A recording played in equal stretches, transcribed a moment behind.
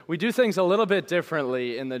We do things a little bit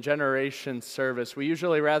differently in the generation service. We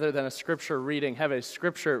usually, rather than a scripture reading, have a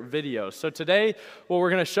scripture video. So today, what we're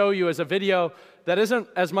going to show you is a video that isn't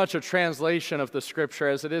as much a translation of the scripture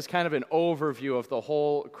as it is kind of an overview of the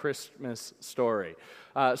whole Christmas story.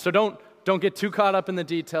 So don't get too caught up in the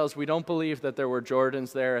details. We don't believe that there were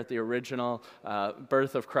Jordans there at the original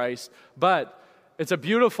birth of Christ. But it's a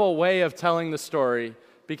beautiful way of telling the story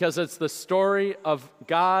because it's the story of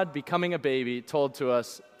God becoming a baby told to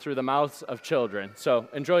us through the mouths of children. So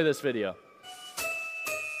enjoy this video.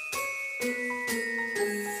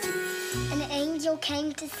 An angel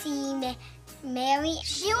came to see Mary.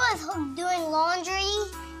 She was doing laundry,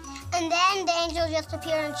 and then the angel just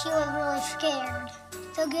appeared and she was really scared.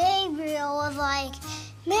 So Gabriel was like,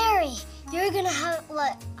 Mary, you're gonna have,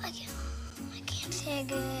 I can't say it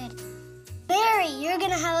good. Mary, you're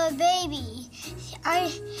gonna have a baby.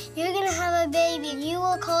 You're gonna have a baby and you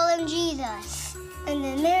will call him Jesus. And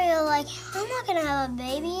then Mary was like, I'm not gonna have a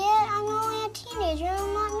baby yet. I'm only a teenager,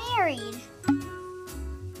 I'm not married.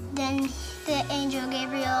 Then the angel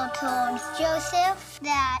Gabriel told Joseph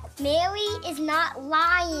that Mary is not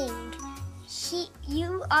lying.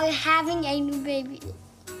 You are having a new baby.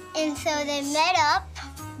 And so they met up.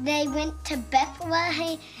 They went to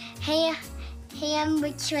Bethlehem,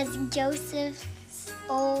 which was Joseph's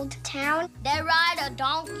old town. They ride a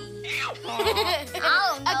donkey. I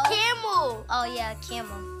don't know. A camel. Oh, yeah, a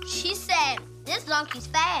camel. She said, this donkey's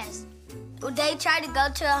fast. They tried to go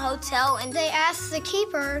to a hotel, and they asked the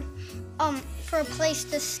keeper for a place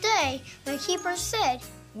to stay. The keeper said,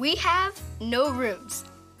 we have no rooms.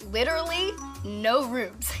 Literally, no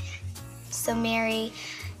rooms. So Mary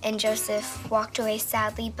and Joseph walked away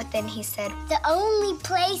sadly, but then he said, the only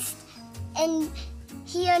place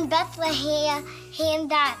here in Bethlehem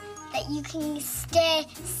that you can stay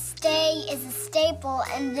is a stable,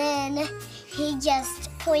 and then he just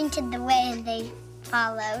pointed the way and they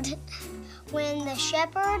followed. When the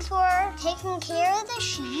shepherds were taking care of the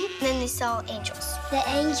sheep, then they saw angels. The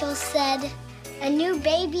angel said, a new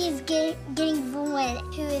baby is getting born,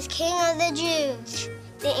 who is King of the Jews.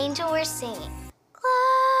 The angel was singing.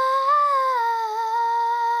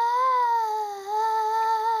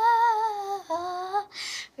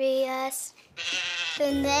 Glorious.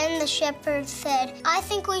 And then the shepherd said, I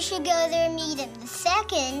think we should go there and meet him. The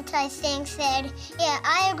second, I think, said, yeah,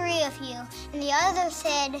 I agree with you. And the other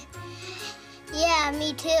said, yeah,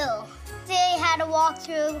 me too. They had to walk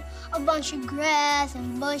through a bunch of grass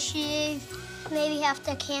and bushes, maybe have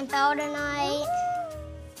to camp out a night.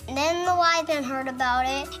 And then the wise men heard about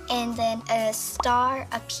it, and then a star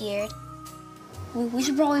appeared. We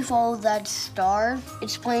should probably follow that star.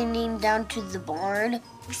 It's pointing down to the barn.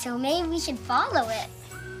 So maybe we should follow it.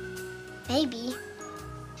 Maybe.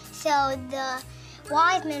 So the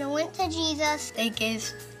wise men went to Jesus. They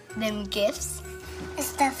gave them gifts. A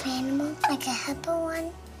stuffed animal, like a hippo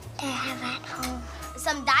one, that I have at home.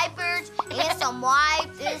 Some diapers, and some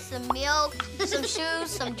wipes, and some milk, some shoes,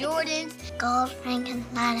 some Jordans. Gold ring and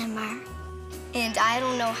Latimer. And I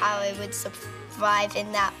don't know how it would survive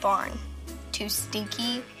in that barn. Too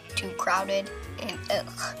stinky, too crowded, and ugh.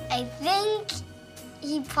 I think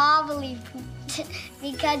he probably pooped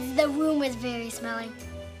because the room was very smelly.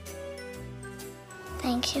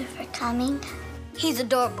 Thank you for coming. He's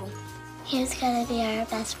adorable. He's gonna be our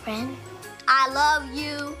best friend. I love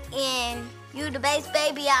you, and you the best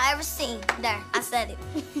baby I ever seen. There, I said it.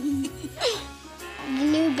 The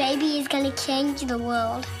new baby is gonna change the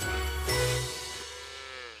world.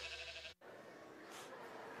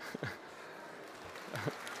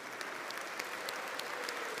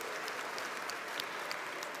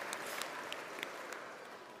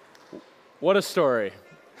 What a story.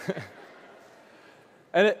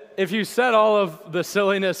 And if you set all of the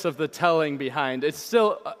silliness of the telling behind, it's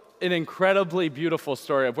still an incredibly beautiful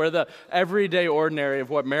story of where the everyday ordinary of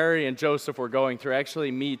what Mary and Joseph were going through actually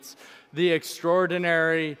meets the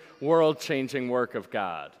extraordinary, world-changing work of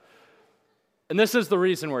God. And this is the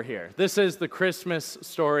reason we're here. This is the Christmas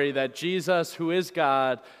story that Jesus, who is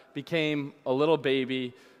God, became a little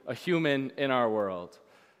baby, a human in our world.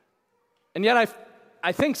 And yet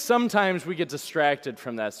I think sometimes we get distracted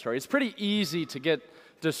from that story. It's pretty easy to get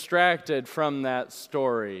distracted from that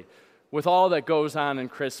story with all that goes on in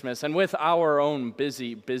Christmas and with our own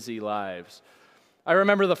busy, busy lives. I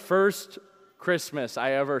remember the first Christmas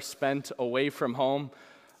I ever spent away from home.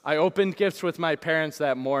 I opened gifts with my parents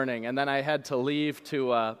that morning, and then I had to leave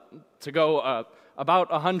to go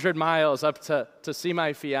about 100 miles up to see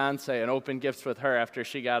my fiance and open gifts with her after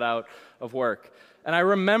she got out of work. And I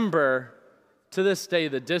remember to this day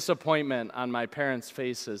the disappointment on my parents'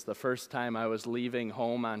 faces the first time I was leaving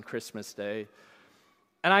home on Christmas Day.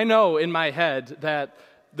 And I know in my head that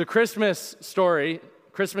the Christmas story,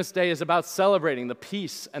 Christmas Day, is about celebrating the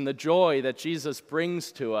peace and the joy that Jesus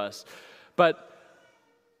brings to us. But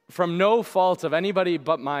from no fault of anybody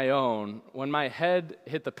but my own, when my head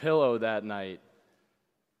hit the pillow that night,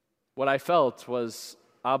 what I felt was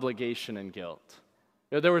obligation and guilt.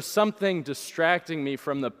 There was something distracting me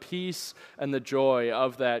from the peace and the joy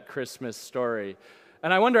of that Christmas story.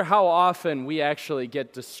 And I wonder how often we actually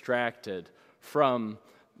get distracted from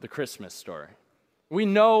the Christmas story. We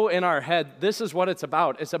know in our head this is what it's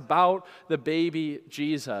about. It's about the baby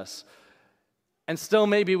Jesus. And still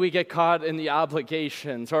maybe we get caught in the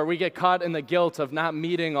obligations, or we get caught in the guilt of not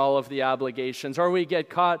meeting all of the obligations, or we get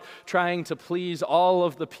caught trying to please all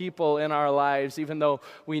of the people in our lives, even though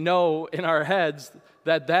we know in our heads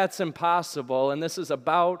that that's impossible, and this is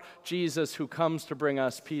about Jesus who comes to bring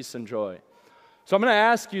us peace and joy. So I'm going to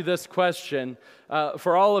ask you this question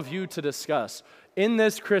for all of you to discuss. In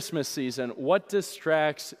this Christmas season, what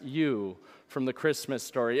distracts you from the Christmas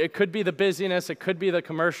story? It could be the busyness, it could be the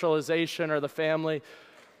commercialization or the family,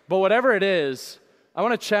 but whatever it is, I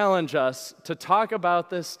want to challenge us to talk about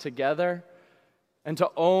this together and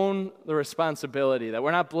to own the responsibility that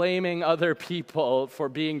we're not blaming other people for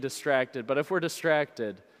being distracted, but if we're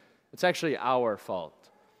distracted, it's actually our fault.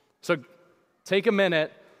 So take a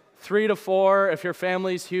minute, 3 to 4. If your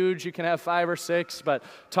family's huge, you can have 5 or 6, but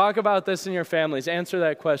talk about this in your families. Answer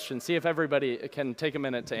that question. See if everybody can take a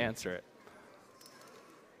minute to answer it.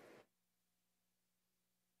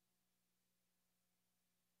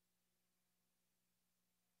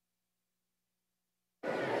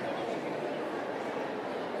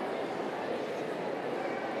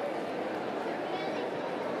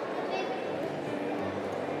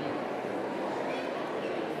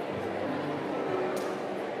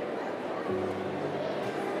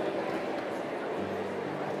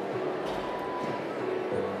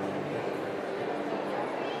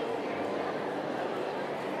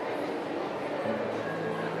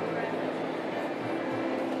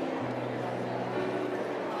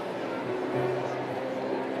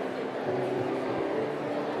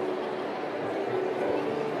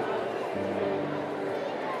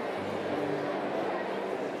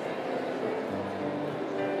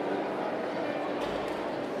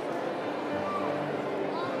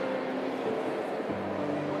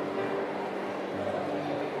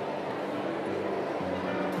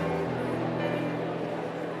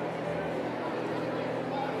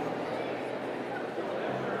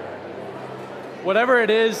 Whatever it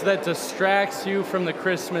is that distracts you from the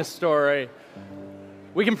Christmas story,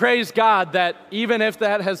 we can praise God that even if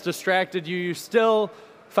that has distracted you, you still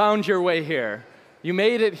found your way here. You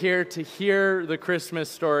made it here to hear the Christmas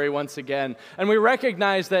story once again. And we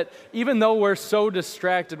recognize that even though we're so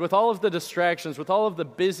distracted, with all of the distractions, with all of the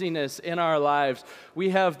busyness in our lives, we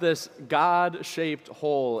have this God-shaped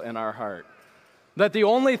hole in our heart. That the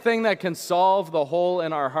only thing that can solve the hole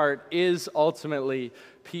in our heart is ultimately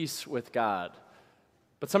peace with God.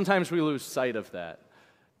 But sometimes we lose sight of that.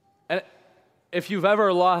 And if you've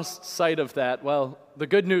ever lost sight of that, well, the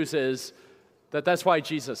good news is that that's why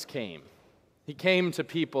Jesus came. He came to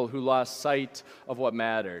people who lost sight of what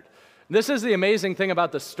mattered. This is the amazing thing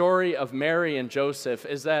about the story of Mary and Joseph,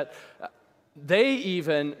 is that they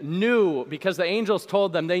even knew, because the angels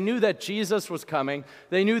told them, they knew that Jesus was coming.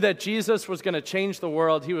 They knew that Jesus was going to change the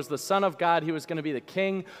world. He was the Son of God. He was going to be the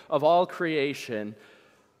King of all creation.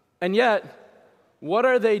 And yet, what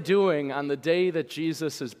are they doing on the day that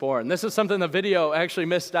Jesus is born? This is something the video actually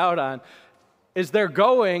missed out on, is they're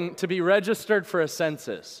going to be registered for a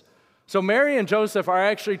census. So Mary and Joseph are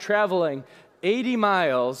actually traveling 80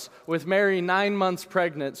 miles with Mary 9 months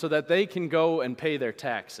pregnant so that they can go and pay their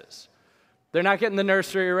taxes. They're not getting the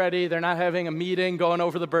nursery ready. They're not having a meeting going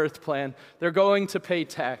over the birth plan. They're going to pay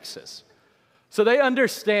taxes. So they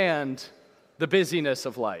understand the busyness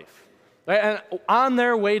of life. And on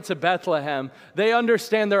their way to Bethlehem, they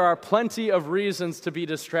understand there are plenty of reasons to be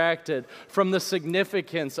distracted from the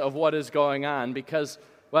significance of what is going on because,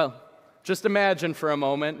 well, just imagine for a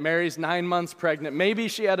moment, Mary's 9 months pregnant. Maybe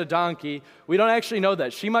she had a donkey. We don't actually know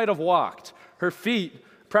that. She might have walked. Her feet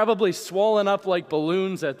probably swollen up like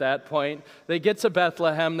balloons at that point. They get to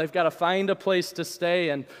Bethlehem. They've got to find a place to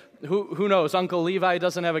stay, and who knows? Uncle Levi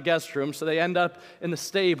doesn't have a guest room, so they end up in the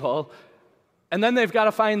stable. And then they've got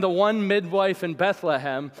to find the one midwife in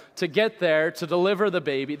Bethlehem to get there to deliver the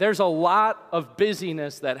baby. There's a lot of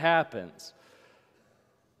busyness that happens.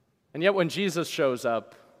 And yet when Jesus shows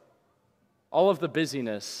up, all of the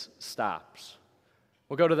busyness stops.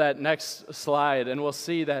 We'll go to that next slide, and we'll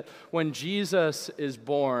see that when Jesus is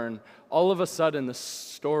born, all of a sudden the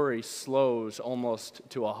story slows almost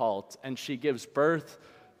to a halt, and she gives birth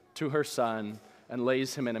to her son and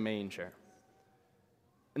lays him in a manger.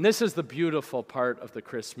 And this is the beautiful part of the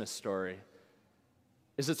Christmas story,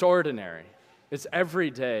 is it's ordinary, it's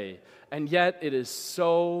everyday, and yet it is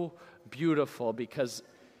so beautiful because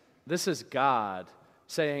this is God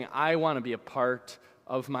saying, I want to be a part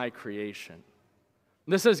of my creation.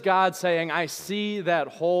 This is God saying, I see that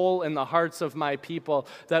hole in the hearts of my people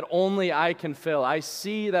that only I can fill. I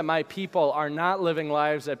see that my people are not living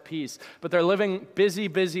lives at peace, but they're living busy,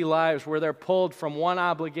 busy lives where they're pulled from one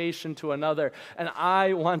obligation to another, and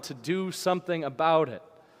I want to do something about it.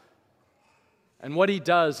 And what he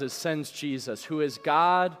does is sends Jesus, who is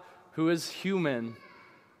God, who is human,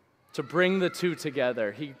 to bring the two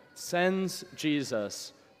together. He sends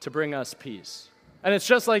Jesus to bring us peace. And it's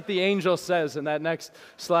just like the angel says in that next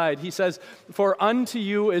slide. He says, "For unto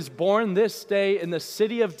you is born this day in the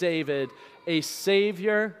city of David a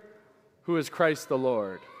Savior who is Christ the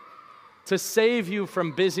Lord." To save you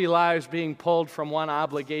from busy lives being pulled from one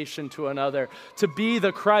obligation to another. To be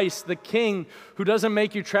the Christ, the King, who doesn't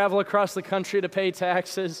make you travel across the country to pay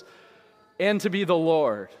taxes. And to be the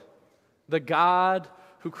Lord, the God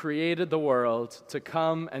who created the world, to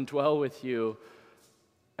come and dwell with you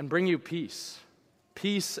and bring you peace.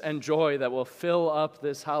 Peace and joy that will fill up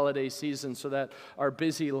this holiday season so that our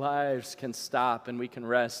busy lives can stop and we can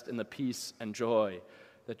rest in the peace and joy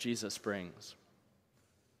that Jesus brings.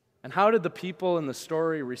 And how did the people in the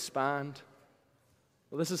story respond?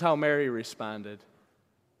 Well, this is how Mary responded.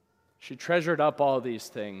 She treasured up all these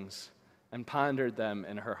things and pondered them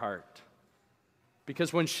in her heart.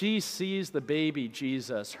 Because when she sees the baby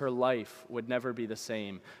Jesus, her life would never be the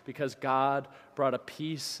same, because God brought a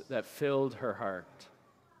peace that filled her heart.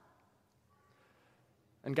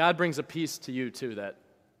 And God brings a peace to you too that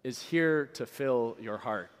is here to fill your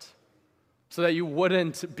heart, so that you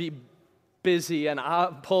wouldn't be busy and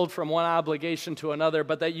pulled from one obligation to another,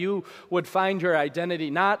 but that you would find your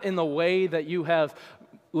identity not in the way that you have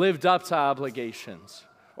lived up to obligations,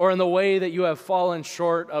 or in the way that you have fallen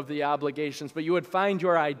short of the obligations, but you would find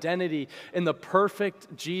your identity in the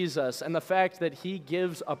perfect Jesus and the fact that he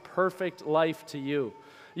gives a perfect life to you.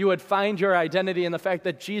 You would find your identity in the fact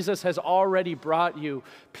that Jesus has already brought you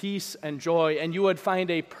peace and joy, and you would find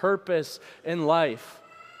a purpose in life,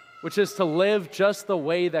 which is to live just the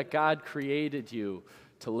way that God created you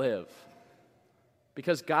to live.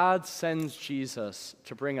 Because God sends Jesus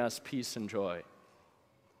to bring us peace and joy.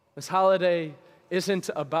 This holiday isn't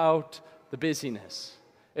about the busyness.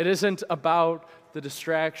 It isn't about the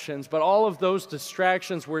distractions, but all of those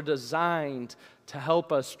distractions were designed to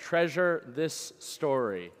help us treasure this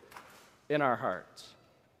story in our hearts,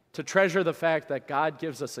 to treasure the fact that God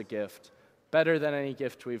gives us a gift better than any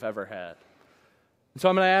gift we've ever had. So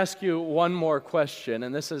I'm going to ask you one more question,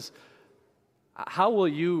 and this is, how will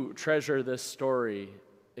you treasure this story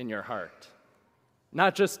in your heart?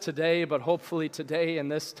 Not just today, but hopefully today and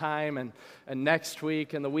this time and next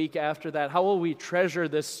week and the week after that. How will we treasure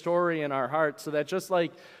this story in our hearts so that just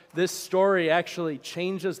like this story actually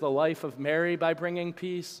changes the life of Mary by bringing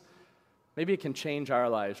peace, maybe it can change our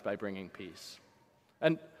lives by bringing peace.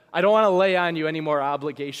 And I don't want to lay on you any more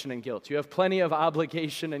obligation and guilt. You have plenty of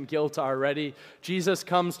obligation and guilt already. Jesus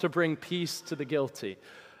comes to bring peace to the guilty.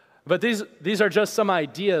 But these are just some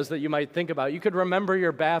ideas that you might think about. You could remember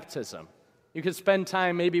your baptism. You could spend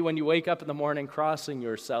time maybe when you wake up in the morning crossing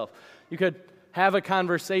yourself. You could have a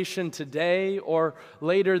conversation today or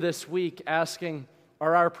later this week asking,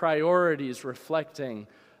 are our priorities reflecting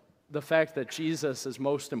the fact that Jesus is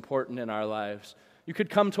most important in our lives? You could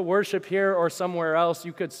come to worship here or somewhere else.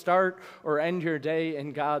 You could start or end your day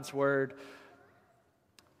in God's Word.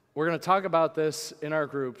 We're going to talk about this in our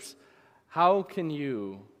groups. How can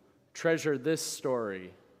you treasure this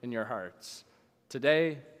story in your hearts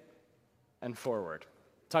today and forward?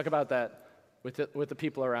 Talk about that with the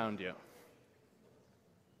people around you.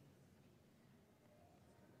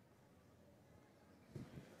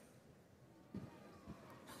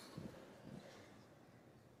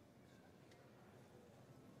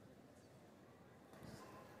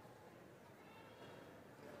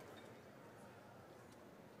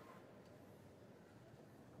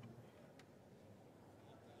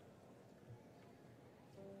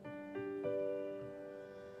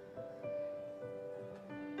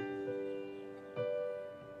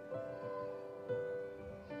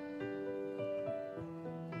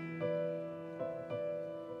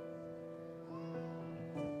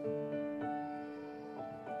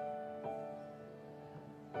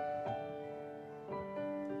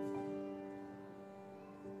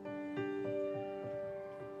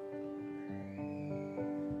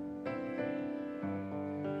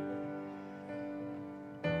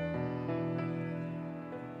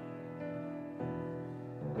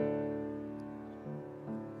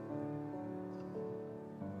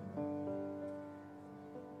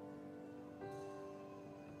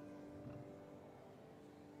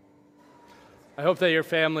 I hope that your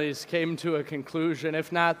families came to a conclusion.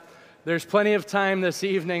 If not, there's plenty of time this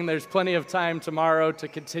evening. There's plenty of time tomorrow to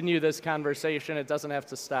continue this conversation. It doesn't have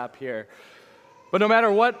to stop here. But no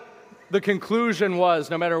matter what the conclusion was,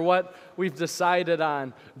 no matter what we've decided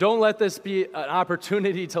on, don't let this be an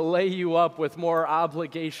opportunity to lay you up with more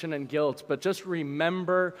obligation and guilt, but just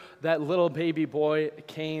remember that little baby boy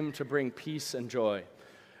came to bring peace and joy.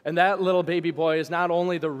 And that little baby boy is not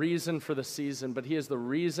only the reason for the season, but he is the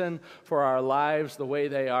reason for our lives the way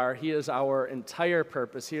they are. He is our entire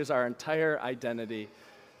purpose. He is our entire identity.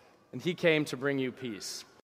 And he came to bring you peace.